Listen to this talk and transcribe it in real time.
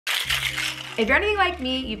If you're anything like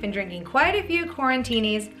me, you've been drinking quite a few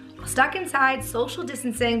quarantinis, stuck inside, social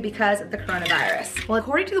distancing because of the coronavirus. Well,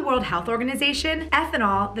 according to the World Health Organization,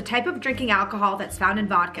 ethanol, the type of drinking alcohol that's found in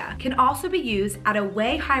vodka, can also be used at a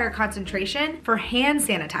way higher concentration for hand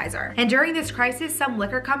sanitizer. And during this crisis, some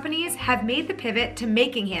liquor companies have made the pivot to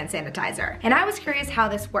making hand sanitizer. And I was curious how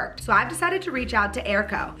this worked, so I've decided to reach out to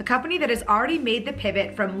Airco, a company that has already made the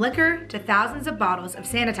pivot from liquor to thousands of bottles of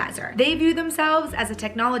sanitizer. They view themselves as a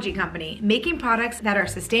technology company, making products that are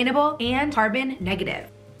sustainable and carbon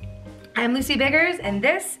negative. I'm Lucy Biggers, and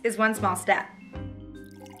this is One Small Step.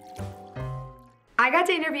 I got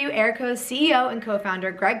to interview Airco's CEO and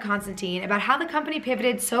co-founder Greg Constantine about how the company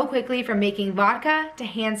pivoted so quickly from making vodka to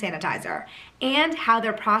hand sanitizer, and how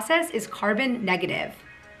their process is carbon negative.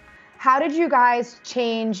 How did you guys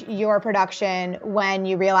change your production when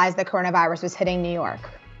you realized the coronavirus was hitting New York?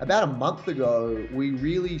 About a month ago, we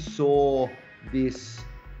really saw this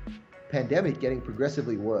pandemic getting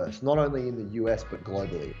progressively worse, not only in the US, but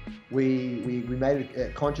globally. We made a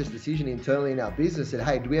conscious decision internally in our business that,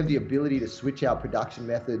 hey, do we have the ability to switch our production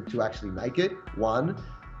method to actually make it? One,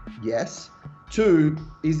 yes. Two,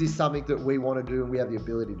 is this something that we want to do and we have the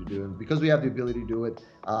ability to do? And because we have the ability to do it,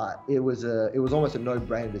 it was almost a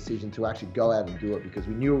no-brainer decision to actually go out and do it, because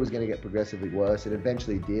we knew it was going to get progressively worse. It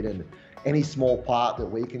eventually did, and any small part that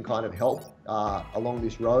we can kind of help along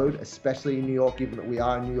this road, especially in New York, given that we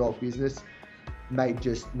are a New York business, made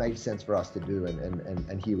sense for us to do,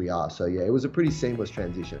 and here we are. So yeah, it was a pretty seamless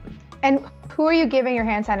transition. And who are you giving your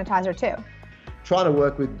hand sanitizer to? Trying to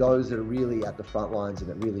work with those that are really at the front lines and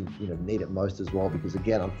that really need it most as well, because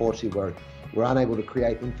again, unfortunately, we're unable to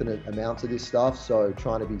create infinite amounts of this stuff, so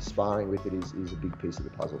trying to be sparring with it is a big piece of the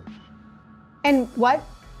puzzle. And what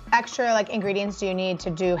extra ingredients do you need to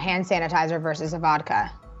do hand sanitizer versus a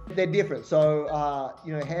vodka? They're different. So,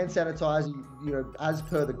 hand sanitizer, as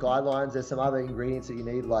per the guidelines, there's some other ingredients that you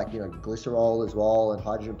need, like, glycerol as well, and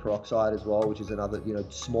hydrogen peroxide as well, which is another,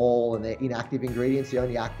 small, and they're inactive ingredients. The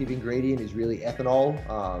only active ingredient is really ethanol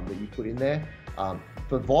that you put in there.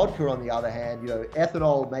 For vodka, on the other hand,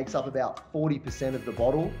 ethanol makes up about 40% of the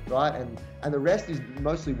bottle, right? And the rest is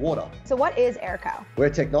mostly water. So what is Airco? We're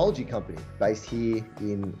a technology company based here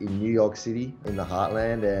in New York City, in the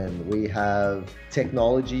heartland, and we have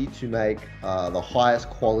technology to make the highest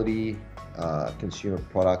quality consumer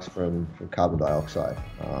products from carbon dioxide.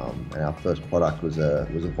 And our first product was a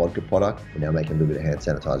vodka product. We're now making a little bit of hand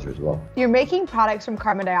sanitizer as well. You're making products from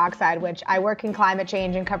carbon dioxide, which I work in climate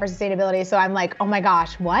change and cover sustainability, so I'm like, oh my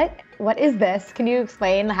gosh, what is this? Can you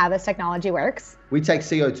explain how this technology works? We take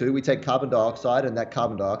CO2, we take carbon dioxide, and that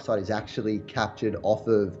carbon dioxide is actually captured off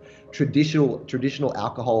of traditional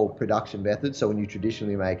alcohol production methods. So when you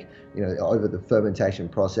traditionally make, over the fermentation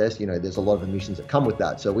process, there's a lot of emissions that come with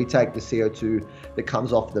that. So we take the CO2 that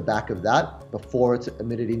comes off the back of that before it's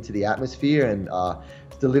emitted into the atmosphere, and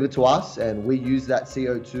it's delivered to us, and we use that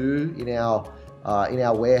CO2 in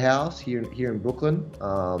our warehouse here in Brooklyn,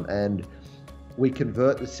 and we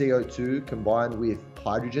convert the CO2 combined with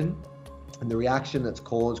hydrogen, and the reaction that's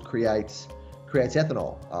caused creates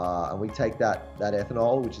ethanol, and we take that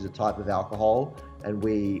ethanol, which is a type of alcohol, and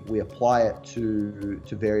we apply it to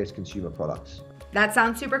various consumer products. That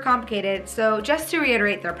sounds super complicated, so just to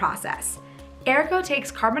reiterate their process. Airco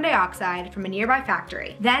takes carbon dioxide from a nearby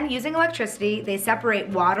factory. Then, using electricity, they separate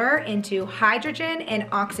water into hydrogen and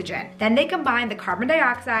oxygen. Then they combine the carbon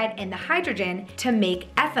dioxide and the hydrogen to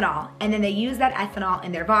make ethanol, and then they use that ethanol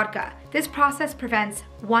in their vodka. This process prevents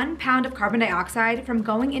 1 pound of carbon dioxide from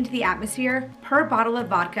going into the atmosphere per bottle of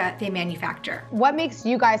vodka they manufacture. What makes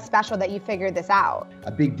you guys special that you figured this out?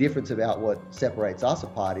 A big difference about what separates us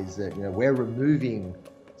apart is that, we're removing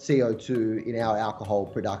CO2 in our alcohol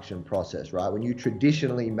production process, right? When you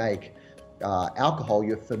traditionally make alcohol,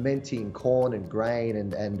 you're fermenting corn and grain,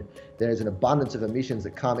 and there's an abundance of emissions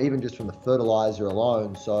that come even just from the fertilizer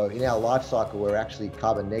alone. So in our life cycle, we're actually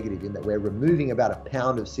carbon negative in that we're removing about 1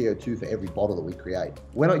 pound of CO2 for every bottle that we create.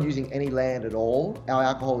 We're not using any land at all. Our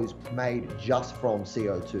alcohol is made just from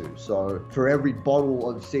CO2. So for every bottle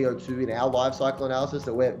of CO2 in our life cycle analysis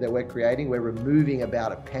that we're creating, we're removing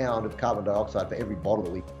about 1 pound of carbon dioxide for every bottle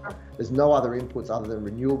that we create. There's no other inputs other than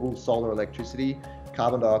renewable solar electricity,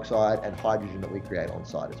 carbon dioxide, and hydrogen that we create on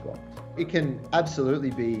site as well. It can absolutely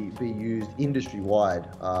be used industry-wide,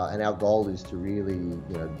 and our goal is to really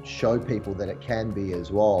show people that it can be as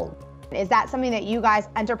well. Is that something that you guys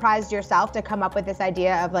enterprised yourself to come up with this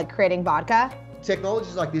idea of creating vodka?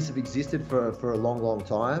 Technologies like this have existed for a long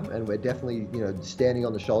time, and we're definitely standing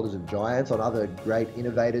on the shoulders of giants, on other great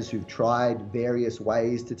innovators who've tried various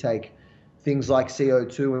ways to take things like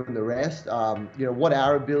CO2 and the rest. What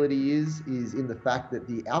our ability is in the fact that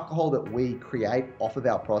the alcohol that we create off of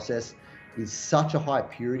our process is such a high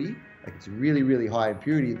purity, like it's really, really high in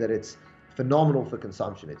purity, that it's phenomenal for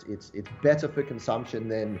consumption. It's better for consumption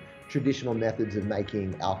than traditional methods of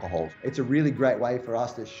making alcohols. It's a really great way for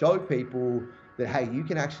us to show people that, hey, you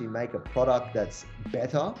can actually make a product that's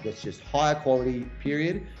better, that's just higher quality,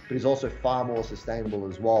 period, but is also far more sustainable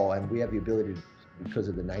as well. And we have the ability to, because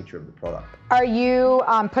of the nature of the product. Are you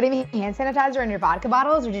putting the hand sanitizer in your vodka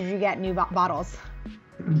bottles, or did you get new bottles?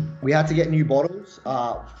 We had to get new bottles.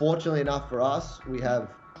 Fortunately enough for us, we have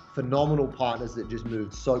phenomenal partners that just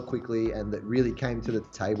moved so quickly and that really came to the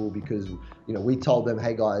table because, we told them,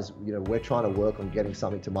 hey guys, we're trying to work on getting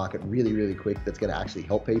something to market really, really quick that's going to actually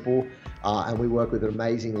help people. And we work with an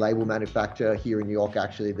amazing label manufacturer here in New York,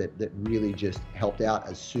 actually, that really just helped out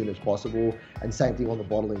as soon as possible. And same thing on the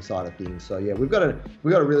bottling side of things. So yeah, we've got a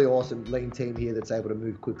really awesome lean team here that's able to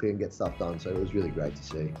move quickly and get stuff done. So it was really great to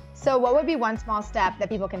see. So what would be one small step that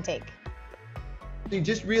people can take?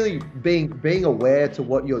 Just really being aware to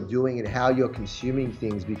what you're doing and how you're consuming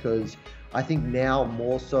things, because I think now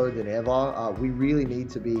more so than ever, we really need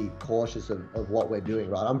to be cautious of what we're doing,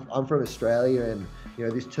 right? I'm from Australia, and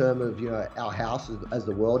this term of our house as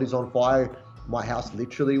the world is on fire. My house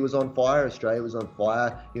literally was on fire. Australia was on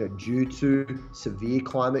fire, due to severe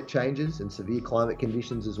climate changes and severe climate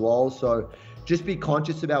conditions as well. So just be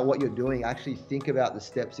conscious about what you're doing. Actually think about the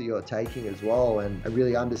steps that you're taking as well, and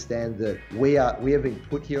really understand that we have been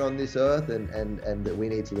put here on this earth, and that we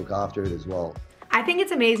need to look after it as well. I think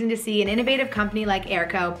it's amazing to see an innovative company like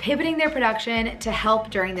Airco pivoting their production to help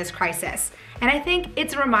during this crisis. And I think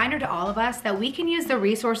it's a reminder to all of us that we can use the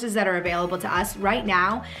resources that are available to us right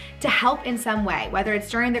now to help in some way, whether it's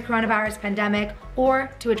during the coronavirus pandemic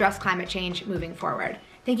or to address climate change moving forward.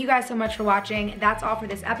 Thank you guys so much for watching. That's all for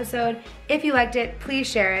this episode. If you liked it, please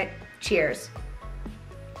share it. Cheers.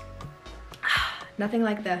 Nothing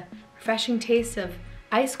like the refreshing taste of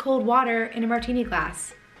ice cold water in a martini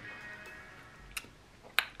glass.